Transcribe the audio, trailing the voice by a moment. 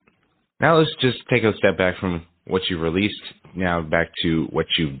Now let's just take a step back from what you released now back to what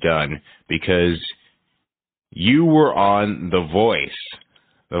you've done, because you were on The Voice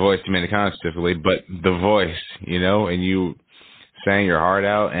Dominicana specifically, but The Voice, and you sang your heart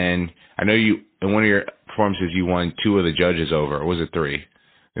out. And I know you, in one of your performances, you won 2 of the judges over. Or was it 3?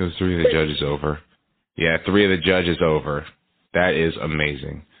 It was 3 of the judges over. Yeah, 3 of the judges over. That is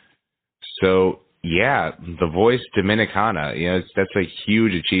amazing. So, yeah, The Voice Dominicana, that's a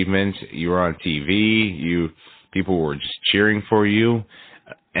huge achievement. You were on TV. People were just cheering for you.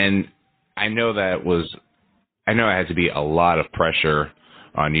 And I know it had to be a lot of pressure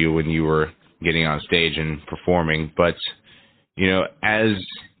on you when you were getting on stage and performing. But, as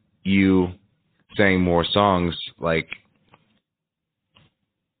you sang more songs, like,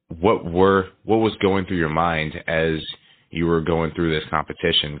 what was going through your mind as you were going through this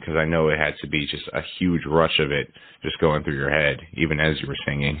competition? Because I know it had to be just a huge rush of it just going through your head, even as you were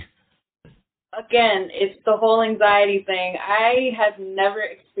singing. Again, it's the whole anxiety thing. I have never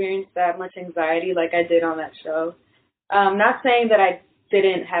experienced that much anxiety like I did on that show. Not saying that I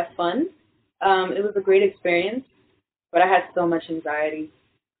didn't have fun. It was a great experience, but I had so much anxiety.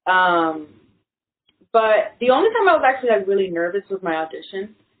 But the only time I was actually really nervous was my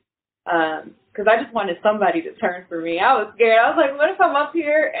audition, because I just wanted somebody to turn for me. I was scared. I was like, what if I'm up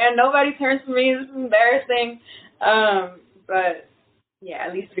here and nobody turns for me? This is embarrassing. But yeah,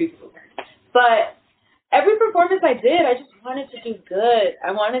 at least 3 people turned. But every performance I did, I just wanted to do good.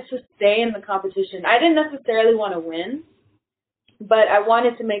 I wanted to stay in the competition. I didn't necessarily want to win, but I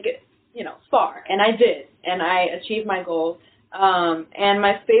wanted to make it, far. And I did. And I achieved my goal. And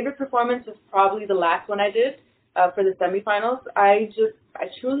my favorite performance was probably the last one I did for the semifinals. I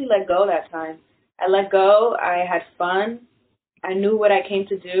truly let go that time. I let go. I had fun. I knew what I came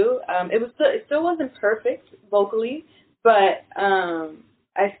to do. It still wasn't perfect vocally, but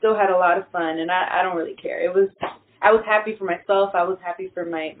I still had a lot of fun, and I don't really care. I was happy for myself. I was happy for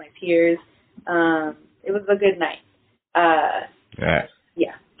my peers. It was a good night.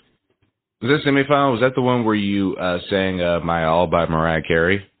 Yeah. Was that semifinal? Was that the one where you sang "My All" by Mariah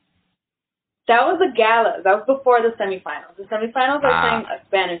Carey? That was a gala. That was before the semifinals. The semifinals, I sang a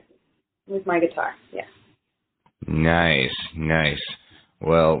Spanish with my guitar. Yeah. Nice.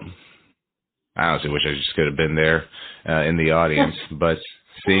 Well, I honestly wish I just could have been there in the audience, but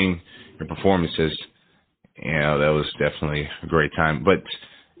seeing your performances, that was definitely a great time. But,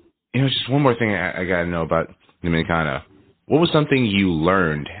 just one more thing I got to know about Dominicana. What was something you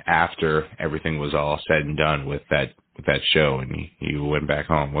learned after everything was all said and done with that show and you went back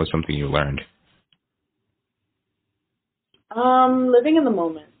home? What was something you learned? Living in the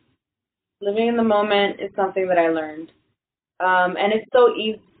moment. Living in the moment is something that I learned. And it's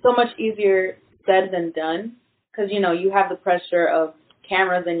so much easier said than done, because, you have the pressure of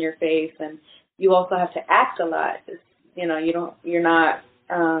cameras in your face, and you also have to act a lot. You're not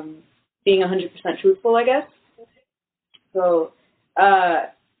being 100% truthful, I guess. So,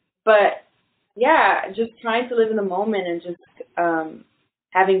 but yeah, just trying to live in the moment and just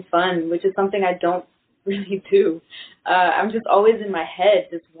having fun, which is something I don't really do. I'm just always in my head,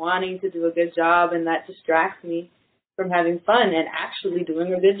 just wanting to do a good job, and that distracts me from having fun and actually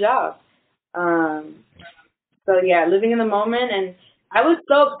doing a good job. So yeah, living in the moment. And I was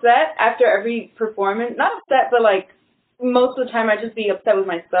so upset after every performance. Not upset, but like most of the time I'd just be upset with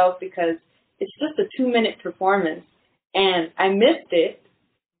myself because it's just a 2-minute performance. And I missed it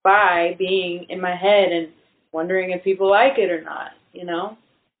by being in my head and wondering if people like it or not,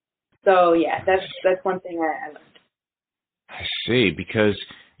 So yeah, that's one thing I learned. I see, because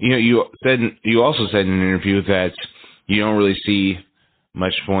you also said in an interview that you don't really see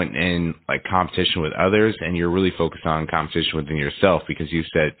much point in like competition with others, and you're really focused on competition within yourself, because you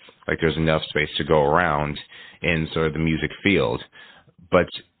said like there's enough space to go around in sort of the music field. But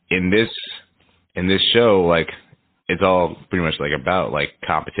in this show, like it's all pretty much like about like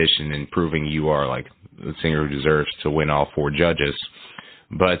competition and proving you are like the singer who deserves to win all 4 judges.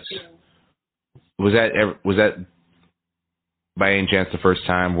 But was that by any chance the first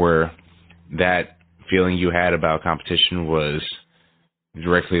time where that feeling you had about competition was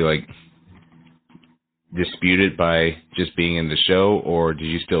directly like disputed by just being in the show, or did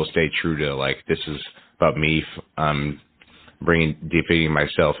you still stay true to like this is about me defeating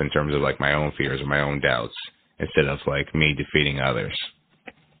myself in terms of like my own fears or my own doubts instead of like me defeating others?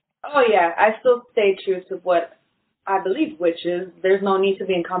 Oh yeah, I still stay true to what I believe, which is there's no need to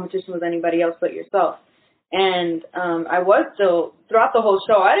be in competition with anybody else but yourself. And I was still, throughout the whole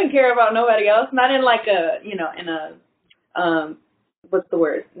show, I didn't care about nobody else, not in like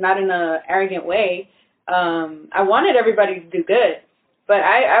not in a arrogant way. I wanted everybody to do good, But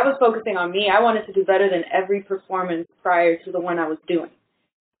I was focusing on me. I wanted to do better than every performance prior to the one I was doing.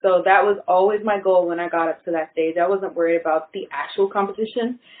 So that was always my goal when I got up to that stage. I wasn't worried about the actual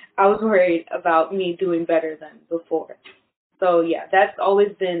competition. I was worried about me doing better than before. So, yeah, that's always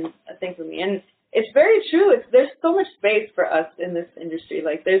been a thing for me. And it's very true. There's so much space for us in this industry.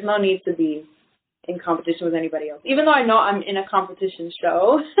 Like, there's no need to be in competition with anybody else. Even though I know I'm in a competition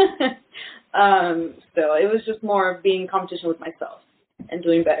show, still, it was just more being in competition with myself and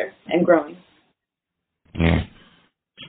doing better and growing. Yeah.